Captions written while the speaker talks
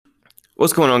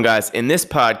What's going on, guys? In this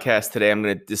podcast today, I'm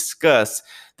going to discuss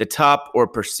the top or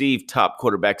perceived top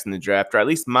quarterbacks in the draft, or at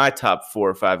least my top 4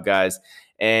 or 5 guys,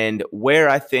 and where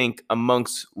I think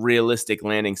amongst realistic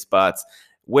landing spots,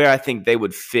 where I think they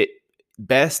would fit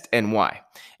best and why.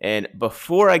 And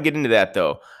before I get into that,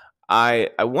 though, I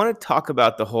want to talk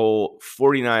about the whole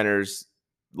 49ers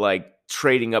like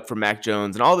trading up for Mac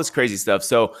Jones and all this crazy stuff.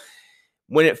 So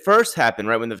when it first happened,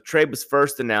 right, when the trade was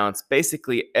first announced,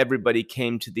 basically everybody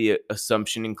came to the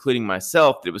assumption, including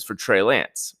myself, that it was for Trey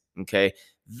Lance. Okay.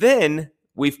 Then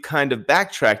we've kind of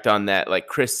backtracked on that. Like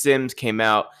Chris Sims came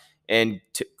out, and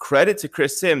credit to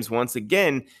Chris Sims, once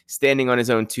again, standing on his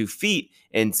own 2 feet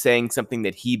and saying something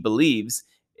that he believes.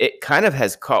 It kind of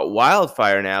has caught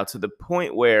wildfire now to the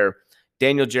point where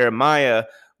Daniel Jeremiah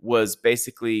was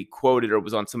basically quoted or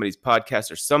was on somebody's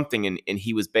podcast or something, and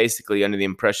he was basically under the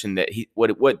impression that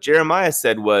what Jeremiah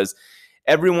said was,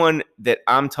 everyone that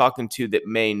I'm talking to that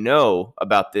may know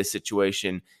about this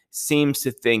situation seems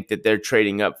to think that they're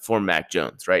trading up for Mac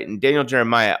Jones, right? And Daniel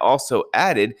Jeremiah also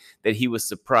added that he was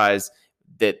surprised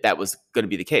that that was going to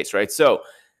be the case, right? So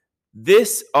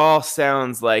this all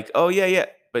sounds like, oh yeah,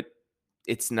 but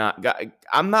it's not.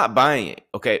 I'm not buying it.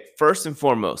 Okay, first and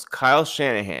foremost, Kyle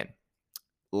Shanahan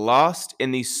lost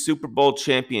in the Super Bowl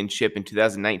championship in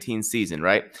 2019 season,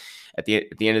 right? At the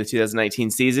end of the 2019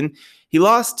 season, he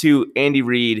lost to Andy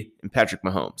Reid and Patrick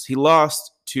Mahomes. He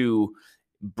lost to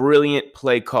brilliant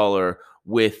play caller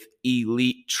with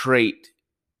elite trait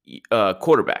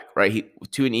quarterback, right?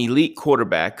 To an elite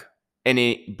quarterback and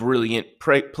a brilliant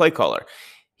play caller.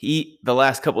 He, the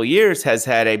last couple of years, has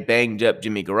had a banged up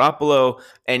Jimmy Garoppolo,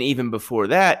 and even before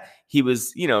that, he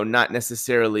was, not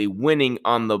necessarily winning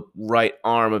on the right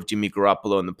arm of Jimmy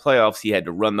Garoppolo in the playoffs. He had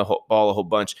to run the ball a whole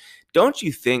bunch. Don't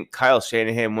you think Kyle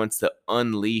Shanahan wants to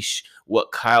unleash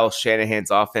what Kyle Shanahan's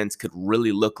offense could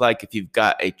really look like if you've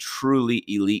got a truly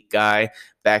elite guy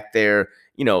back there,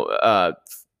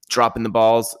 dropping the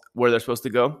balls where they're supposed to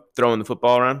go, throwing the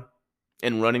football around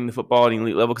and running the football at an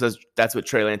elite level? Because that's what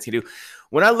Trey Lance can do.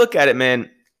 When I look at it, man,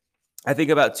 I think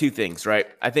about 2 things, right?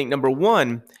 I think number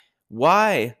one,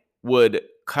 why would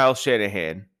Kyle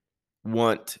Shanahan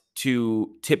want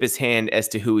to tip his hand as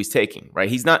to who he's taking, right?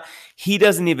 He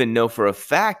doesn't even know for a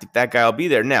fact if that guy will be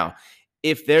there. Now,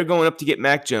 if they're going up to get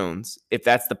Mac Jones, if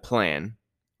that's the plan,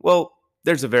 well,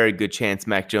 there's a very good chance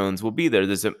Mac Jones will be there.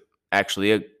 There's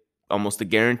actually almost a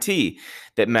guarantee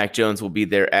that Mac Jones will be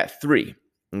there at 3.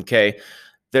 Okay.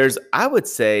 I would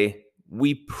say,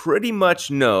 we pretty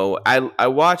much know. I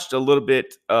watched a little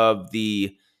bit of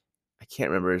I can't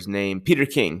remember his name, Peter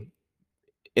King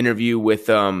interview with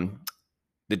the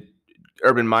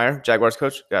Urban Meyer, Jaguars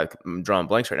coach. God, I'm drawing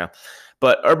blanks right now.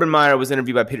 But Urban Meyer was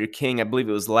interviewed by Peter King, I believe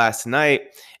it was last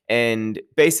night, and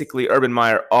basically Urban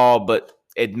Meyer all but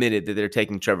admitted that they're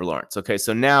taking Trevor Lawrence. Okay,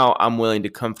 so now I'm willing to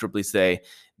comfortably say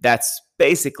that's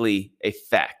basically a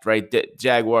fact, right? That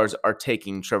Jaguars are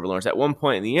taking Trevor Lawrence. At one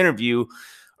point in the interview,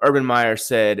 Urban Meyer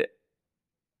said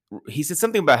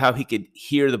something about how he could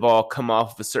hear the ball come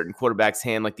off of a certain quarterback's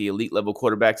hand, like the elite level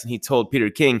quarterbacks. And he told Peter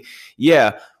King,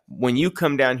 yeah, when you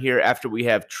come down here after we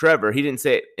have Trevor, he didn't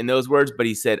say it in those words, but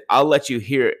he said, I'll let you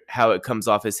hear how it comes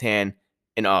off his hand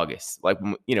in August, like,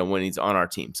 when he's on our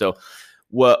team. So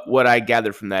what I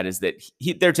gathered from that is that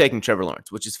they're taking Trevor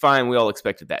Lawrence, which is fine. We all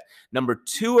expected that. Number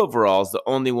 2 overall is the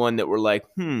only one that we're like,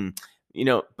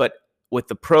 but with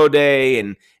the pro day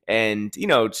and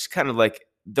just kind of like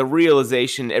the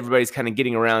realization, everybody's kind of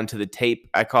getting around to the tape,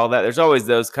 I call that. There's always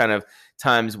those kind of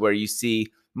times where you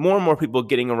see more and more people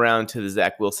getting around to the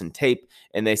Zach Wilson tape,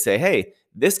 and they say, hey,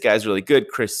 this guy's really good.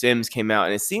 Chris Sims came out,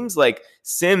 and it seems like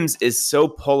Sims is so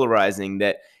polarizing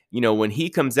that, when he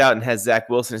comes out and has Zach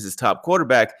Wilson as his top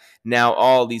quarterback, now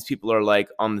all these people are like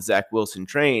on the Zach Wilson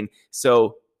train.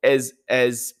 So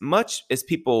as much as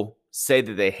people say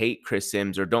that they hate Chris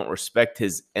Sims or don't respect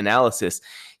his analysis,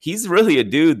 he's really a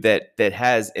dude that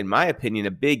has, in my opinion,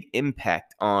 a big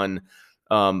impact on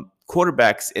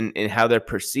quarterbacks and how they're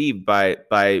perceived by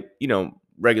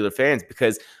regular fans,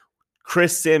 because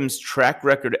Chris Sims' track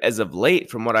record as of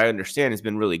late, from what I understand, has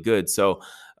been really good. So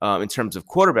in terms of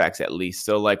quarterbacks, at least.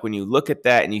 So like when you look at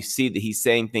that and you see that he's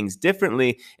saying things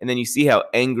differently, and then you see how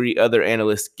angry other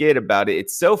analysts get about it,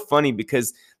 it's so funny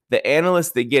because the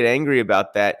analysts that get angry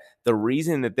about that, the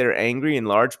reason that they're angry in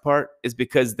large part is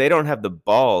because they don't have the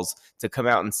balls to come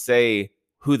out and say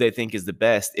who they think is the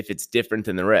best if it's different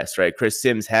than the rest, right? Chris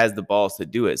Sims has the balls to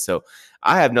do it. So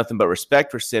I have nothing but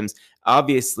respect for Sims.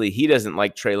 Obviously, he doesn't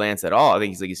like Trey Lance at all. I think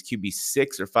he's like his QB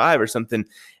 6 or 5 or something.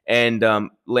 And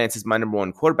Lance is my number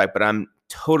 1 quarterback, but I'm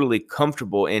totally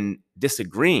comfortable in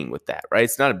disagreeing with that, right?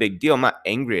 It's not a big deal. I'm not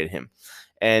angry at him.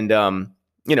 And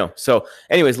So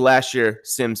anyways, last year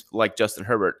Sims like Justin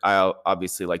Herbert. I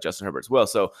obviously like Justin Herbert as well.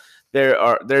 So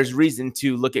there's reason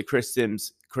to look at Chris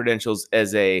Sims' credentials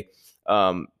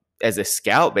um, as a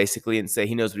scout, basically, and say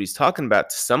he knows what he's talking about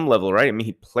to some level, right? I mean,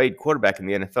 he played quarterback in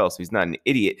the NFL, so he's not an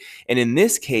idiot. And in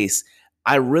this case,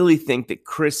 I really think that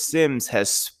Chris Sims has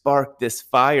sparked this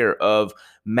fire of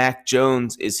Mac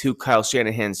Jones is who Kyle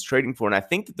Shanahan's trading for. And I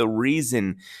think that the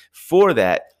reason for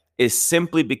that is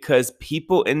simply because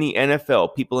people in the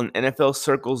NFL, people in NFL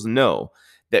circles know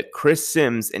that Chris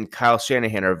Sims and Kyle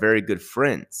Shanahan are very good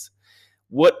friends.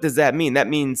 What does that mean? That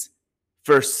means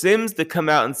for Sims to come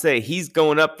out and say he's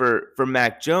going up for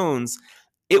Mac Jones,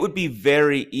 it would be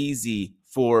very easy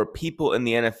for people in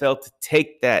the NFL to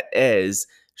take that as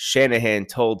Shanahan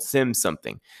told Sims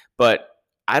something. But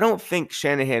I don't think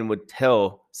Shanahan would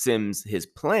tell Sims his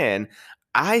plan.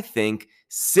 I think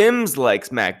Sims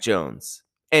likes Mac Jones.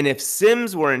 And if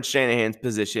Sims were in Shanahan's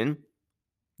position,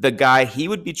 the guy he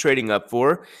would be trading up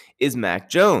for is Mac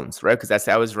Jones, right? Because that's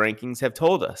how his rankings have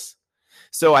told us.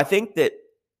 So I think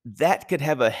that could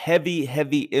have a heavy,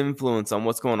 heavy influence on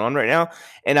what's going on right now.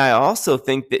 And I also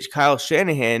think that Kyle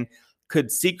Shanahan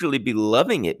could secretly be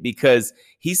loving it because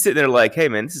he's sitting there like, hey,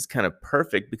 man, this is kind of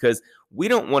perfect because we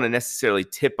don't want to necessarily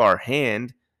tip our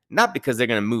hand, not because they're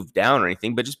going to move down or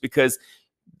anything, but just because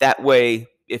that way,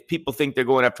 if people think they're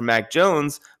going after Mac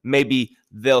Jones, maybe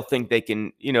they'll think they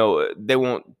can, they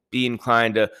won't be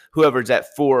inclined to whoever's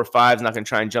at 4 or 5 is not going to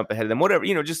try and jump ahead of them, whatever,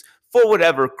 just for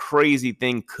whatever crazy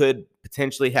thing could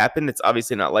potentially happen. It's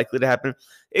obviously not likely to happen.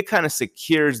 It kind of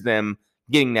secures them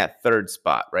getting that third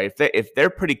spot, right? If they're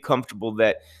pretty comfortable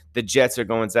that the Jets are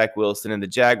going Zach Wilson and the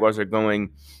Jaguars are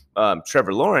going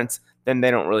Trevor Lawrence, then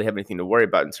they don't really have anything to worry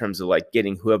about in terms of like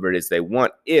getting whoever it is they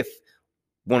want. If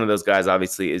one of those guys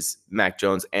obviously is Mac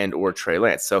Jones and or Trey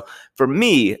Lance. So for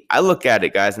me, I look at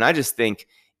it, guys, and I just think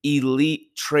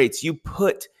elite traits. You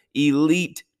put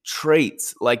elite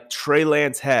traits like Trey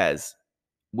Lance has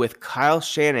with Kyle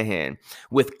Shanahan,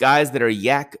 with guys that are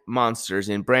yak monsters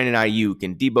and Brandon Ayuk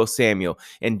and Deebo Samuel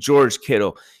and George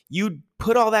Kittle. You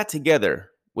put all that together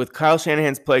with Kyle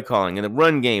Shanahan's play calling and the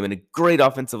run game and a great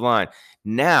offensive line.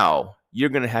 Now you're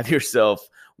going to have yourself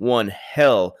one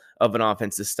hell of an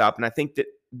offense to stop. And I think that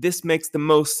this makes the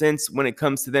most sense when it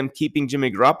comes to them keeping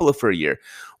Jimmy Garoppolo for a year.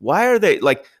 Why are they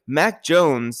like Mac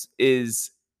Jones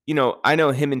is, I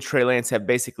know him and Trey Lance have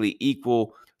basically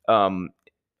equal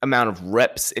amount of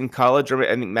reps in college.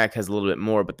 I think Mac has a little bit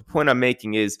more, but the point I'm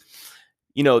making is,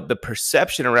 the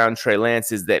perception around Trey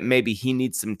Lance is that maybe he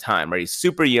needs some time, right? He's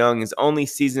super young. His only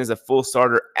season as a full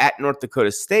starter at North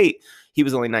Dakota State, he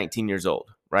was only 19 years old,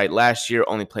 right? Last year,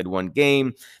 only played one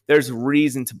game. There's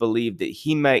reason to believe that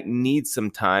he might need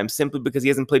some time simply because he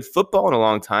hasn't played football in a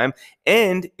long time.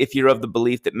 And if you're of the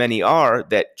belief that many are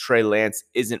that Trey Lance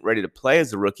isn't ready to play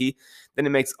as a rookie, then it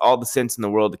makes all the sense in the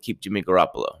world to keep Jimmy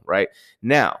Garoppolo, right?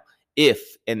 Now,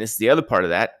 and this is the other part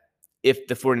of that, if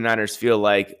the 49ers feel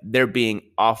like they're being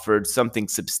offered something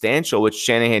substantial, which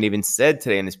Shanahan even said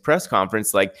today in his press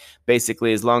conference, like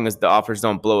basically as long as the offers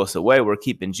don't blow us away, we're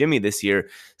keeping Jimmy this year.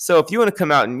 So if you want to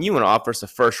come out and you want to offer us a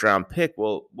first round pick,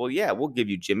 well, yeah, we'll give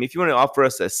you Jimmy. If you want to offer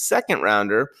us a second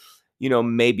rounder,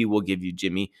 maybe we'll give you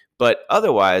Jimmy. But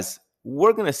otherwise,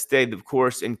 we're going to stay the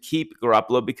course and keep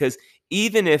Garoppolo because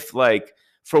even if like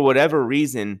for whatever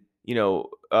reason,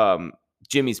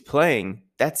 Jimmy's playing,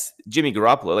 that's Jimmy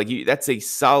Garoppolo. Like that's a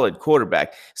solid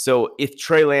quarterback. So if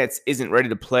Trey Lance isn't ready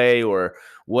to play or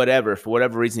whatever, for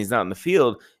whatever reason he's not on the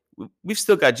field, we've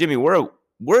still got Jimmy.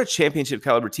 We're a championship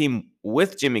caliber team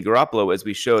with Jimmy Garoppolo, as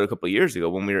we showed a couple of years ago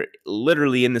when we were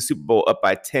literally in the Super Bowl up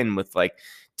by 10 with like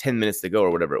 10 minutes to go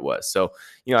or whatever it was. So,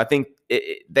 I think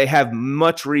they have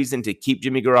much reason to keep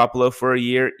Jimmy Garoppolo for a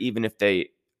year, even if they're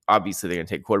going to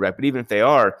take a quarterback. But even if they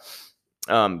are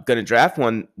going to draft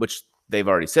one, which they've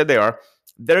already said they are,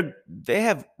 they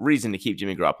have reason to keep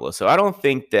Jimmy Garoppolo. So I don't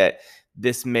think that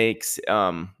this makes,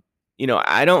 I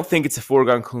don't think it's a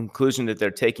foregone conclusion that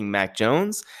they're taking Mac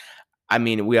Jones. I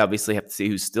mean, we obviously have to see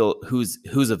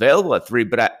who's available at 3,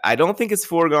 but I don't think it's a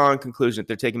foregone conclusion that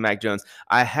they're taking Mac Jones.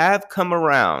 I have come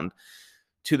around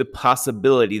to the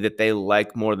possibility that they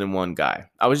like more than one guy.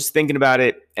 I was just thinking about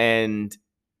it, and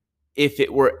if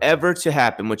it were ever to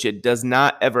happen, which it does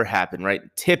not ever happen, right?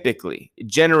 Typically,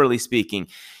 generally speaking,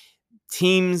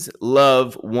 teams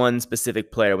love one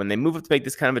specific player. When they move up to make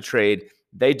this kind of a trade,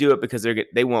 they do it because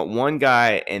they want one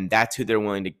guy, and that's who they're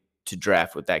willing to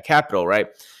draft with that capital, right?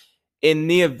 In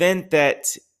the event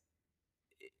that,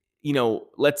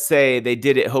 let's say they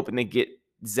did it hoping to get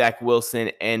Zach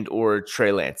Wilson and or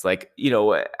Trey Lance, like,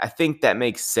 I think that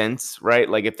makes sense, right?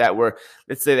 Like if that were,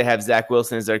 let's say they have Zach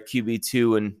Wilson as their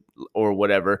QB2 and or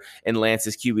whatever, and Lance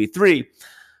is QB3.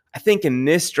 I think in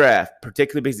this draft,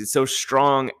 particularly because it's so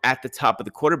strong at the top of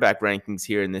the quarterback rankings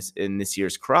here in this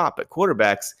year's crop at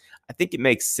quarterbacks, I think it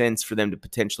makes sense for them to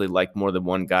potentially like more than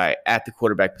one guy at the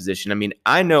quarterback position. I mean,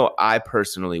 I know I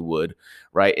personally would,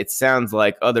 right? It sounds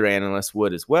like other analysts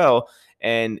would as well.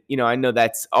 And, I know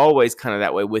that's always kind of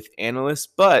that way with analysts,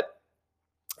 but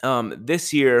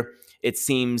this year it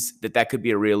seems that could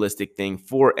be a realistic thing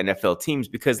for NFL teams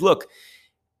because look,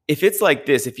 if it's like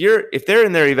this, if they're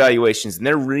in their evaluations and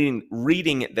they're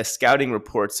reading the scouting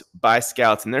reports by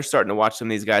scouts and they're starting to watch some of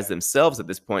these guys themselves at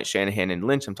this point, Shanahan and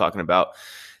Lynch I'm talking about,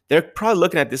 they're probably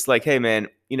looking at this like, hey man,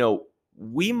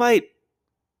 we might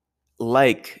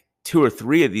like 2 or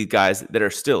 3 of these guys that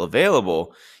are still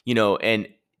available, and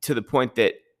to the point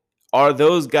that are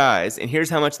those guys, and here's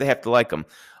how much they have to like them,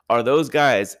 are those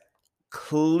guys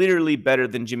clearly better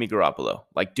than Jimmy Garoppolo?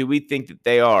 Like, do we think that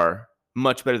they are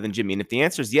much better than Jimmy? And if the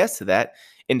answer is yes to that,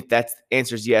 and if that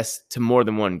answer is yes to more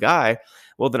than one guy,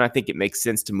 well, then I think it makes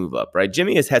sense to move up, right?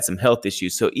 Jimmy has had some health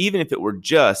issues. So even if it were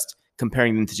just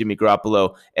comparing them to Jimmy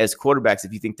Garoppolo as quarterbacks,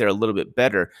 if you think they're a little bit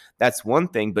better, that's one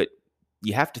thing. But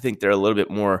you have to think they're a little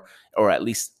bit more, or at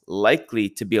least likely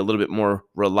to be a little bit more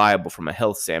reliable from a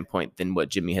health standpoint than what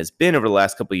Jimmy has been over the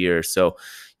last couple of years. So,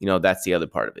 that's the other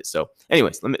part of it. So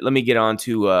anyways, let me get on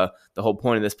to the whole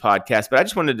point of this podcast, but I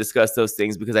just wanted to discuss those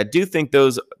things because I do think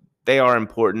they are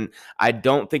important. I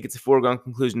don't think it's a foregone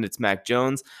conclusion it's Mac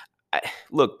Jones.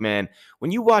 Look, man,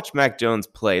 when you watch Mac Jones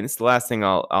play, and this is the last thing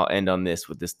I'll end on this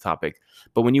with this topic,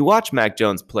 but when you watch Mac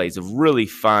Jones play, he's a really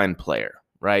fine player.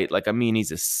 Right? Like, I mean,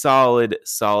 he's a solid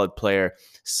player,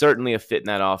 certainly a fit in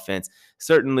that offense.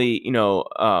 Certainly,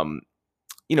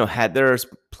 there's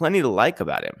plenty to like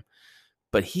about him,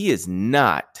 but he is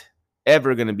not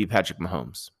ever going to be Patrick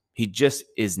Mahomes. He just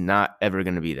is not ever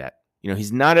going to be that.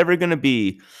 He's not ever going to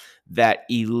be that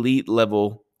elite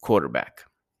level quarterback.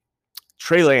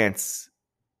 Trey Lance,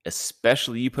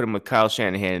 especially you put him with Kyle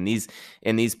Shanahan and these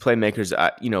playmakers,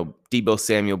 Deebo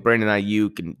Samuel, Brandon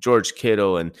Ayuk, and George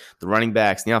Kittle, and the running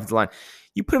backs and the offensive line.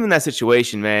 You put him in that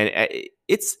situation, man.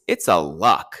 It's a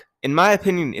lock. In my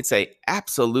opinion, it's a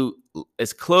absolute,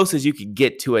 as close as you could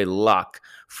get to a lock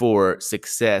for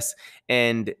success.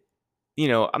 And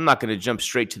I'm not going to jump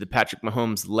straight to the Patrick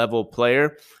Mahomes level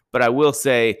player, but I will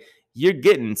say you're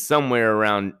getting somewhere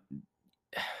around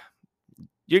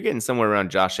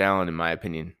Josh Allen, in my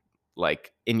opinion,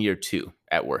 like in year 2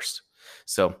 at worst.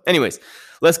 So anyways,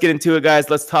 let's get into it, guys.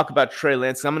 Let's talk about Trey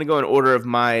Lance. I'm going to go in order of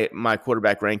my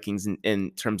quarterback rankings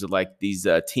in terms of like these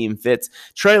team fits.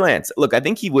 Trey Lance, look, I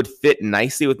think he would fit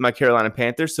nicely with my Carolina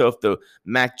Panthers. So if the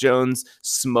Mac Jones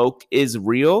smoke is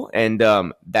real and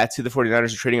that's who the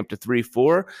 49ers are trading up to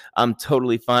 3-4, I'm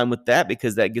totally fine with that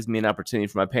because that gives me an opportunity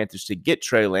for my Panthers to get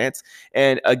Trey Lance.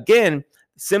 And again,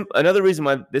 another reason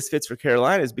why this fits for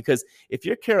Carolina is because if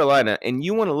you're Carolina and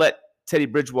you want to let Teddy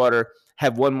Bridgewater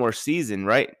have one more season,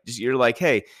 right? You're like,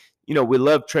 hey, we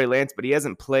love Trey Lance, but he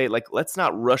hasn't played. Like, let's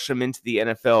not rush him into the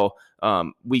NFL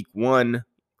week 1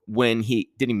 when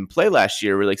he didn't even play last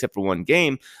year, really, except for one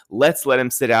game. Let's let him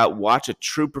sit out, watch a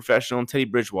true professional Teddy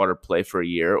Bridgewater play for a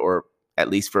year or at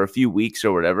least for a few weeks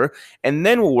or whatever, and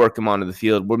then we'll work him onto the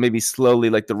field. We'll maybe slowly,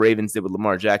 like the Ravens did with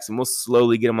Lamar Jackson, we'll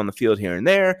slowly get him on the field here and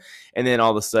there, and then all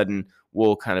of a sudden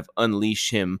we'll kind of unleash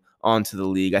him onto the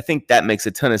league. I think that makes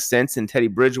a ton of sense. And Teddy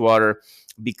Bridgewater,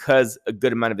 because a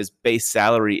good amount of his base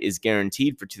salary is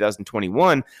guaranteed for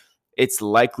 2021, it's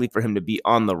likely for him to be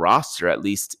on the roster, at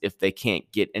least if they can't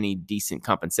get any decent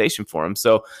compensation for him.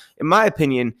 So in my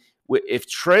opinion, if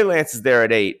Trey Lance is there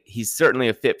at 8, he's certainly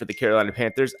a fit for the Carolina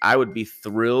Panthers. I would be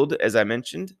thrilled, as I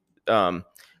mentioned,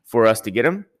 for us to get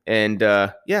him. And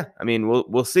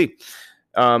we'll see.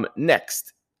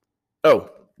 Next,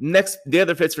 the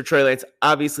other fits for Trey Lance,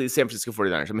 obviously the San Francisco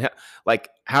 49ers. I mean, like,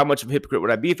 how much of a hypocrite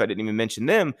would I be if I didn't even mention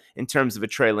them in terms of a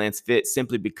Trey Lance fit,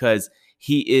 simply because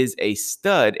he is a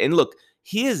stud. And look,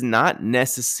 he is not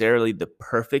necessarily the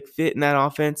perfect fit in that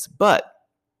offense, but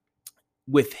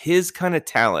with his kind of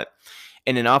talent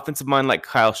and an offensive mind like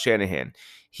Kyle Shanahan,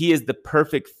 he is the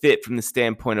perfect fit from the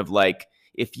standpoint of, like,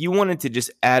 if you wanted to just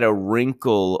add a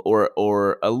wrinkle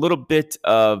or a little bit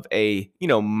of a,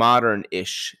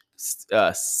 modern-ish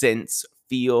sense,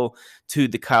 feel to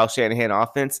the Kyle Shanahan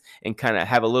offense and kind of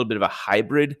have a little bit of a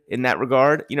hybrid in that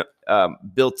regard,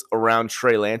 built around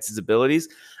Trey Lance's abilities,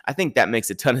 I think that makes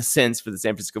a ton of sense for the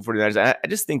San Francisco 49ers. I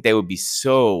just think they would be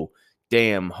so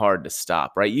damn hard to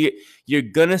stop, right? You're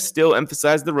going to still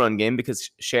emphasize the run game because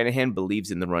Shanahan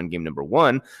believes in the run game, number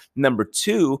one. Number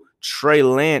two, Trey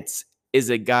Lance is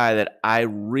a guy that I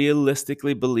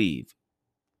realistically believe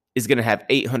is going to have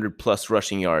 800 plus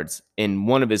rushing yards in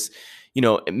one of his,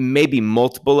 maybe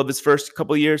multiple of his first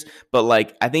couple of years, but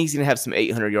like I think he's going to have some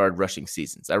 800-yard rushing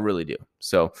seasons. I really do.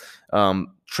 So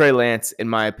Trey Lance, in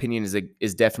my opinion,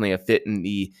 is definitely a fit in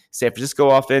the San Francisco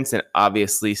offense, and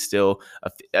obviously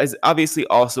obviously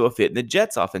also a fit in the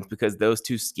Jets offense because those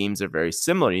two schemes are very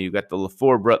similar. You got the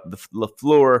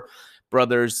LaFleur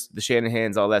brothers, the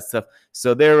Shanahans, all that stuff.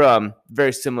 So they're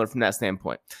very similar from that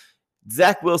standpoint.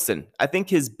 Zach Wilson, I think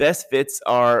his best fits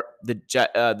are the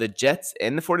Jets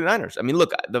and the 49ers. I mean,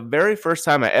 look, the very first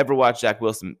time I ever watched Zach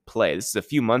Wilson play, this is a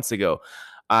few months ago,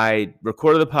 I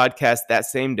recorded the podcast that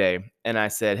same day, and I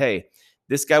said, hey,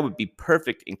 this guy would be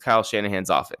perfect in Kyle Shanahan's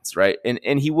offense, right?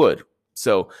 And he would.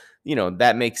 So,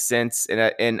 that makes sense.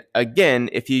 And again,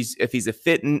 if he's a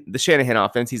fit in the Shanahan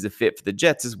offense, he's a fit for the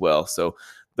Jets as well. So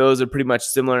those are pretty much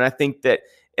similar. And I think that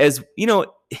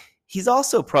he's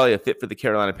also probably a fit for the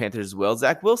Carolina Panthers as well.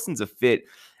 Zach Wilson's a fit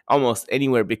almost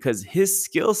anywhere because his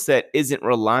skill set isn't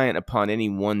reliant upon any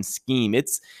one scheme.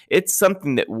 It's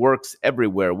something that works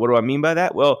everywhere. What do I mean by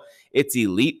that? Well, it's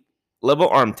elite level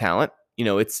arm talent.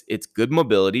 It's good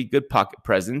mobility, good pocket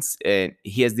presence, and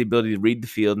he has the ability to read the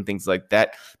field and things like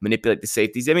that, manipulate the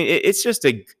safeties. I mean, it's just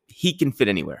he can fit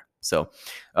anywhere. So,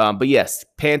 but yes,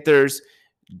 Panthers,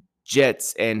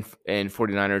 Jets, and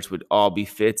 49ers would all be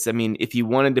fits. I mean, if you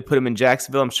wanted to put him in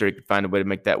Jacksonville, I'm sure you could find a way to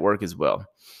make that work as well.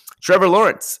 Trevor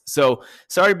Lawrence. So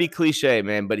sorry to be cliche,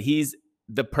 man, but he's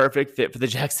the perfect fit for the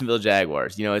Jacksonville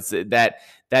Jaguars. It's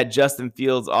that Justin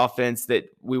Fields offense that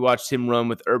we watched him run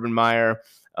with Urban Meyer,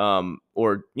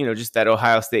 or just that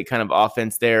Ohio State kind of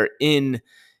offense there in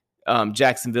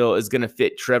Jacksonville is going to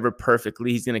fit Trevor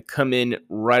perfectly. He's going to come in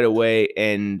right away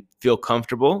and feel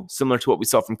comfortable, similar to what we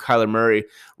saw from Kyler Murray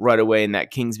right away in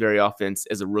that Kingsbury offense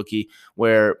as a rookie,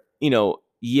 where,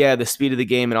 the speed of the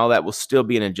game and all that will still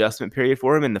be an adjustment period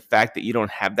for him. And the fact that you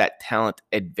don't have that talent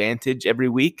advantage every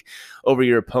week over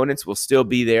your opponents will still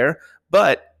be there.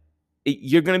 But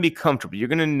you're going to be comfortable. You're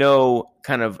going to know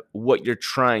kind of what you're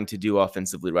trying to do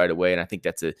offensively right away, and I think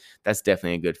that's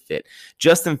definitely a good fit.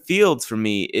 Justin Fields, for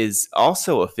me, is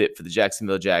also a fit for the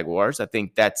Jacksonville Jaguars. I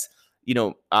think that's,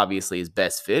 obviously his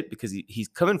best fit because he's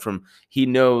coming from, he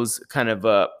knows kind of,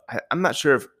 I'm not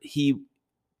sure if he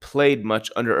played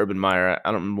much under Urban Meyer.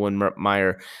 I don't remember when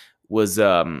Meyer was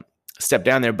stepped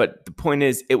down there, but the point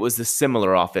is it was a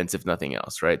similar offense, if nothing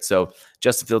else, right? So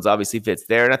Justin Fields obviously fits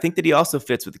there, and I think that he also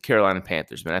fits with the Carolina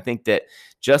Panthers, man. I think that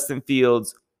Justin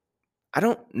Fields, I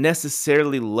don't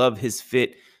necessarily love his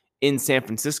fit in San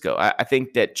Francisco. I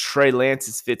think that Trey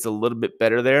Lance's fits a little bit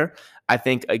better there. I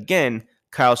think, again,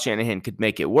 Kyle Shanahan could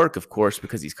make it work, of course,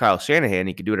 because he's Kyle Shanahan.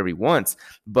 He could do whatever he wants.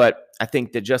 But I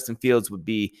think that Justin Fields would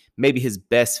be maybe his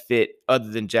best fit other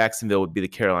than Jacksonville would be the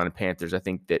Carolina Panthers. I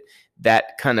think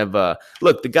that kind of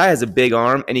look, the guy has a big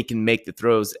arm and he can make the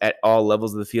throws at all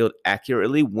levels of the field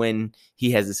accurately when he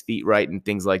has his feet right and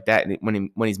things like that, and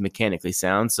when he's mechanically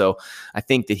sound. So I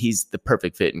think that he's the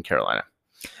perfect fit in Carolina.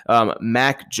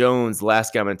 Mac Jones,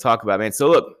 last guy I'm going to talk about, man. So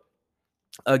look,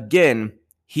 again,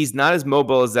 he's not as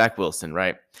mobile as Zach Wilson,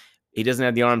 right? He doesn't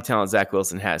have the arm talent Zach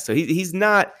Wilson has. So he's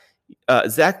not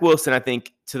Zach Wilson, I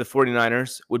think, to the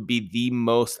 49ers would be the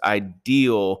most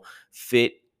ideal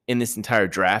fit in this entire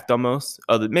draft almost.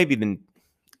 Maybe than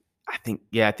I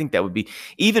think that would be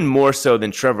even more so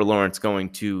than Trevor Lawrence going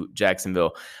to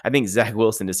Jacksonville. I think Zach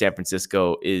Wilson to San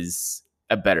Francisco is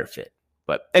a better fit.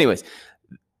 But anyways,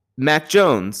 Mac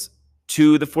Jones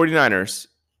to the 49ers.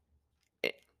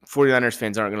 49ers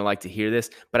fans aren't going to like to hear this,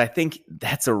 but I think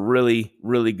that's a really,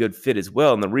 really good fit as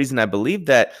well. And the reason I believe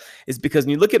that is because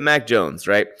when you look at Mac Jones,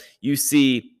 right, you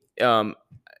see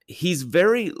he's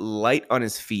very light on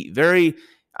his feet.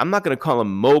 I'm not going to call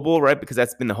him mobile, right, because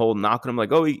that's been the whole knock on him.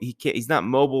 Like, oh, he can't. He's not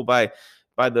mobile by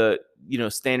the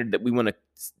standard that we want to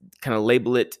kind of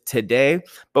label it today.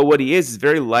 But what he is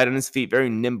very light on his feet, very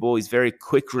nimble. He's very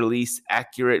quick release,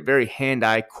 accurate, very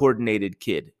hand-eye coordinated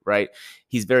kid, right?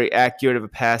 He's very accurate of a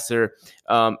passer.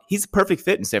 He's a perfect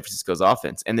fit in San Francisco's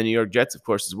offense and the New York Jets, of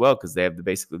course, as well, because they have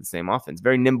basically the same offense.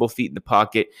 Very nimble feet in the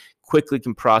pocket, quickly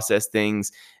can process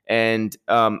things. And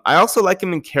I also like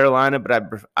him in Carolina,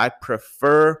 but I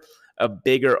prefer a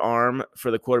bigger arm for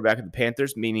the quarterback of the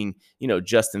Panthers, meaning,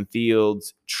 Justin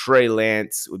Fields, Trey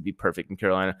Lance would be perfect in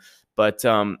Carolina. But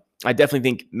I definitely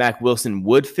think Mac Wilson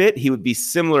would fit. He would be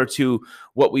similar to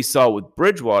what we saw with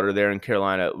Bridgewater there in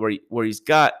Carolina, where he's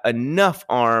got enough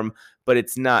arm, but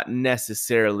it's not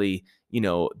necessarily,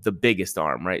 the biggest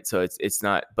arm, right? So it's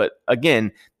not. But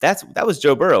again, that was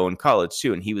Joe Burrow in college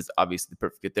too, and he was obviously the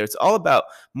perfect fit there. It's all about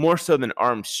more so than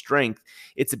arm strength.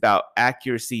 It's about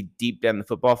accuracy deep down the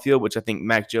football field, which I think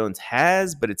Mac Jones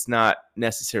has, but it's not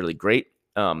necessarily great.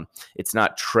 It's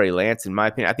not Trey Lance, in my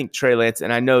opinion. I think Trey Lance,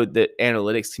 and I know the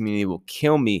analytics community will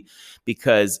kill me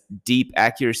because deep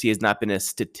accuracy has not been a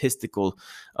statistical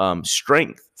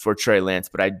strength for Trey Lance,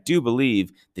 but I do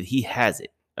believe that he has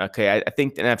it. Okay, I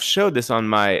think, and I've showed this on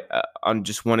my on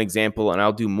just one example, and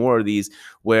I'll do more of these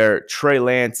where Trey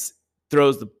Lance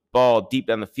throws the ball deep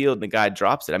down the field and the guy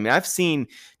drops it. I mean, I've seen,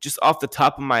 just off the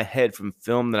top of my head from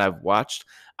film that I've watched,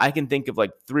 I can think of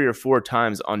like 3 or 4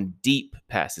 times on deep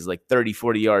passes, like 30,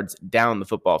 40 yards down the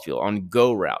football field on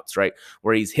go routes, right?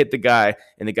 Where he's hit the guy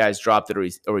and the guy's dropped it,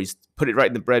 or he's put it right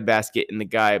in the breadbasket and the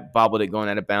guy bobbled it going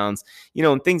out of bounds,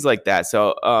 and things like that.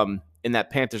 So, in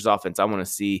that Panthers offense, I want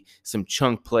to see some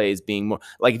chunk plays being more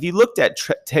like, if you looked at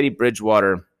Teddy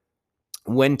Bridgewater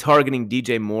when targeting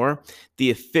DJ Moore, the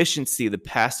efficiency, the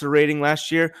passer rating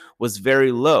last year was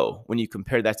very low when you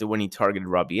compare that to when he targeted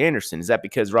Robbie Anderson. Is that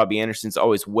because Robbie Anderson's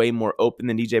always way more open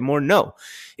than DJ Moore? No,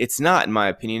 it's not, in my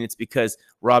opinion. It's because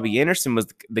Robbie Anderson was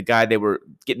the guy they were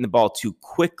getting the ball too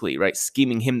quickly, right?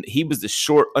 Scheming him. He was the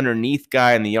short underneath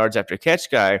guy and the yards after catch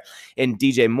guy. And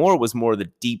DJ Moore was more the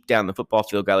deep down the football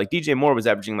field guy. Like, DJ Moore was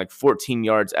averaging like 14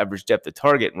 yards average depth of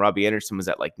target, and Robbie Anderson was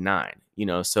at like 9,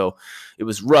 so it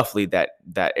was roughly that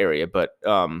area. But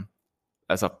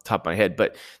that's off the top of my head.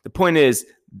 But the point is,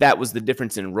 that was the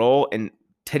difference in role. And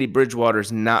Teddy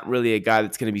Bridgewater's not really a guy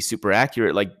that's going to be super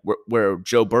accurate, like where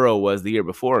Joe Burrow was the year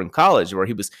before in college, where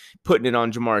he was putting it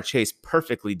on Jamar Chase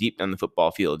perfectly deep down the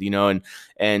football field,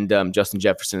 and Justin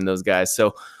Jefferson and those guys.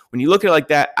 So when you look at it like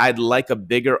that, I'd like a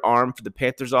bigger arm for the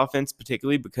Panthers offense,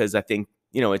 particularly because I think,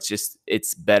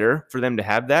 it's better for them to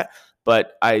have that.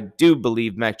 But I do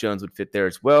believe Mac Jones would fit there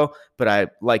as well. But I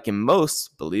like him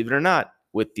most, believe it or not,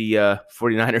 with the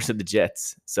 49ers of the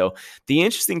Jets. So the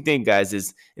interesting thing, guys,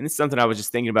 is, and this is something I was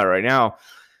just thinking about right now,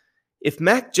 if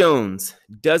Mac Jones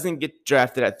doesn't get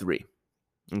drafted at 3,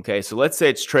 okay, so let's say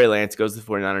it's Trey Lance goes to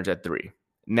the 49ers at 3.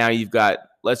 Now you've got,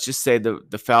 let's just say the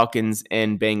Falcons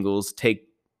and Bengals take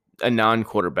a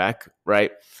non-quarterback,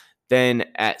 right? Then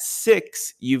at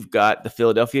 6, you've got the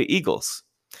Philadelphia Eagles.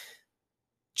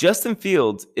 Justin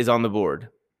Fields is on the board,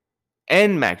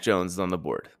 and Mac Jones is on the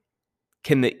board.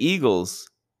 Can the Eagles,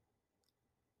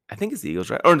 I think it's the Eagles,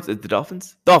 right? Or the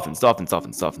Dolphins? Dolphins,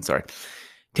 sorry.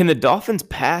 Can the Dolphins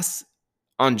pass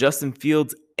on Justin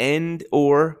Fields and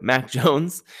or Mac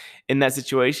Jones in that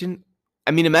situation?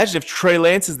 I mean, imagine if Trey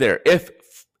Lance is there.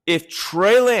 If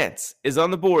Trey Lance is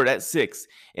on the board at 6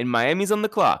 and Miami's on the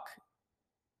clock,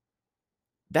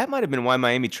 that might have been why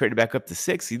Miami traded back up to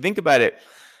 6. You think about it,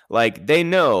 like, they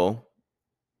know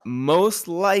most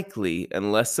likely,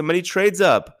 unless somebody trades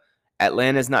up,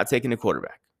 Atlanta's not taking a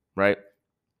quarterback, right?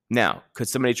 Now, could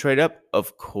somebody trade up?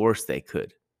 Of course they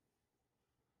could.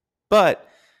 But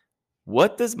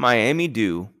what does Miami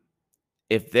do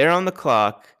if they're on the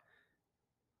clock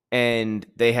and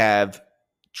they have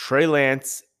Trey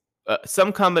Lance,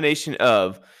 some combination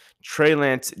of Trey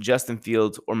Lance, Justin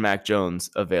Fields, or Mac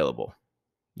Jones available?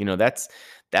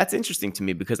 That's interesting to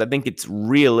me because I think it's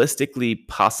realistically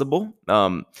possible.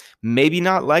 Maybe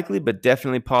not likely, but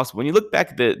definitely possible. When you look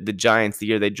back at the Giants, the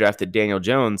year they drafted Daniel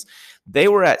Jones, they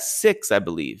were at 6, I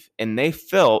believe, and they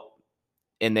felt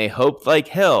and they hoped like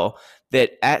hell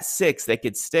that at 6 they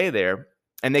could stay there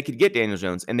and they could get Daniel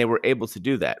Jones, and they were able to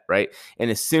do that, right?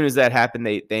 And as soon as that happened,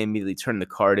 they immediately turned the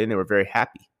card in. They were very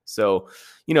happy. So,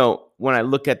 when I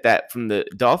look at that from the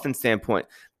Dolphins standpoint,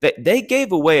 they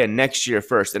gave away a next year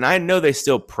first, and I know they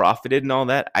still profited and all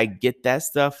that. I get that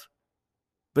stuff,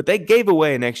 but they gave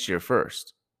away a next year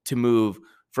first to move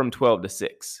from 12 to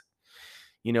 6.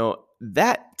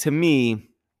 That to me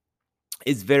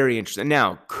is very interesting.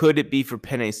 Now, could it be for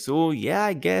Penei Sewell? Yeah,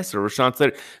 I guess, or Rashawn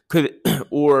Slater. Could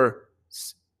or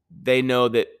they know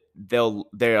that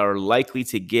they are likely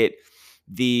to get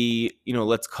the,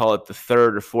 let's call it the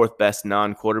 3rd or 4th best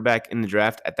non-quarterback in the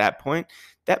draft at that point.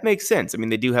 That makes sense. I mean,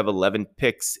 they do have 11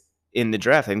 picks in the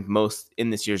draft, I think most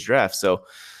in this year's draft. So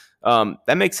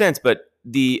that makes sense. But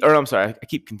I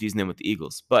keep confusing them with the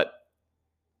Eagles. But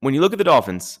when you look at the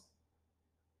Dolphins,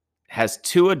 has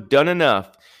Tua done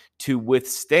enough to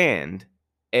withstand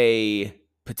a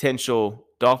potential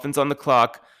Dolphins on the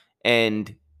clock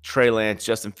and Trey Lance,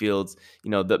 Justin Fields,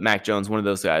 the Mac Jones, one of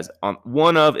those guys,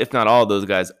 if not all of those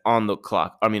guys on the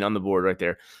clock, on the board right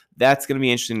there? That's going to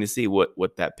be interesting to see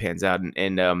what that pans out.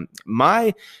 And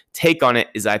my take on it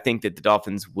is I think that the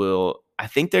Dolphins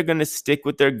they're going to stick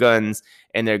with their guns,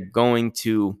 and they're going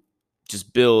to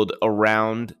just build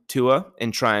around Tua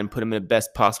and try and put him in the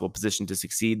best possible position to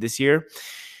succeed this year.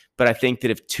 But I think that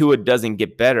if Tua doesn't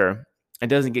get better, and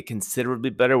doesn't get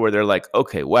considerably better, where they're like,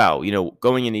 okay, wow,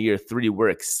 going into year 3, we're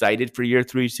excited for year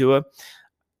 3 Tua.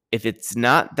 If it's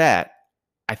not that,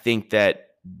 I think that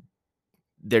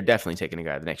they're definitely taking a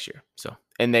guy the next year. So,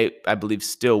 and I believe,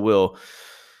 still will.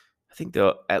 I think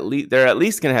they're at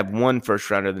least going to have one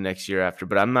first rounder the next year after,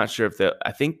 but I'm not sure if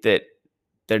I think that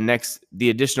the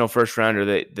additional first rounder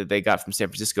that they got from San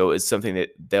Francisco is something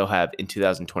that they'll have in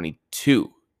 2022.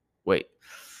 Wait,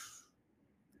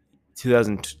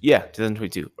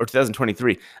 2022 or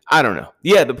 2023. I don't know.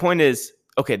 Yeah, the point is,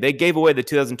 okay, they gave away the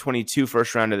 2022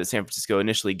 first rounder that San Francisco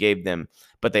initially gave them,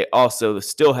 but they also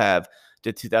still have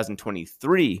the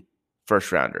 2023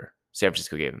 first rounder San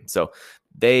Francisco gave them. So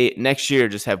they next year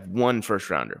just have one first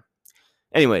rounder.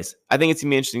 Anyways, I think it's going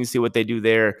to be interesting to see what they do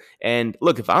there. And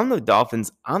look, if I'm the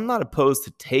Dolphins, I'm not opposed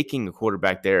to taking a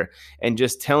quarterback there and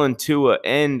just telling Tua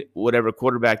and whatever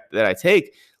quarterback that I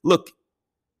take, look,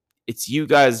 it's you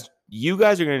guys. You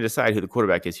guys are going to decide who the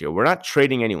quarterback is here. We're not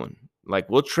trading anyone. Like,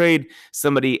 we'll trade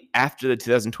somebody after the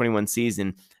 2021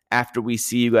 season, after we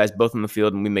see you guys both on the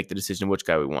field and we make the decision of which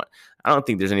guy we want. I don't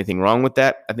think there's anything wrong with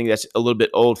that. I think that's a little bit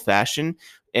old-fashioned,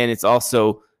 and it's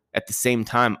also, at the same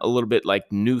time, a little bit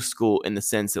like new school in the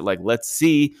sense that, like, let's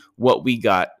see what we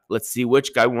got. Let's see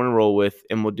which guy we want to roll with,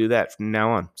 and we'll do that from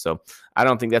now on. So I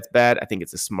don't think that's bad. I think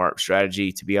it's a smart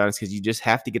strategy, to be honest, because you just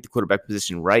have to get the quarterback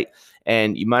position right,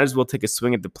 and you might as well take a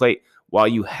swing at the plate while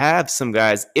you have some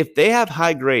guys, if they have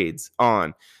high grades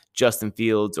on Justin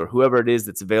Fields or whoever it is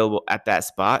that's available at that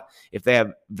spot, if they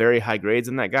have very high grades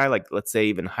on that guy, like let's say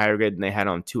even higher grade than they had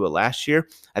on Tua last year,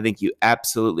 I think you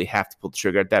absolutely have to pull the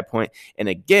trigger at that point. And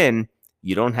again,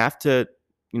 you don't have to,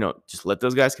 just let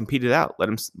those guys compete it out. Let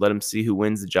them see who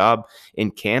wins the job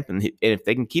in camp and if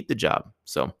they can keep the job.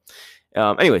 So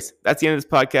anyways, that's the end of this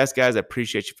podcast, guys. I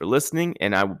appreciate you for listening,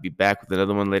 and I will be back with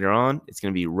another one later on. It's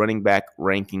going to be running back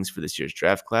rankings for this year's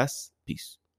draft class. Peace.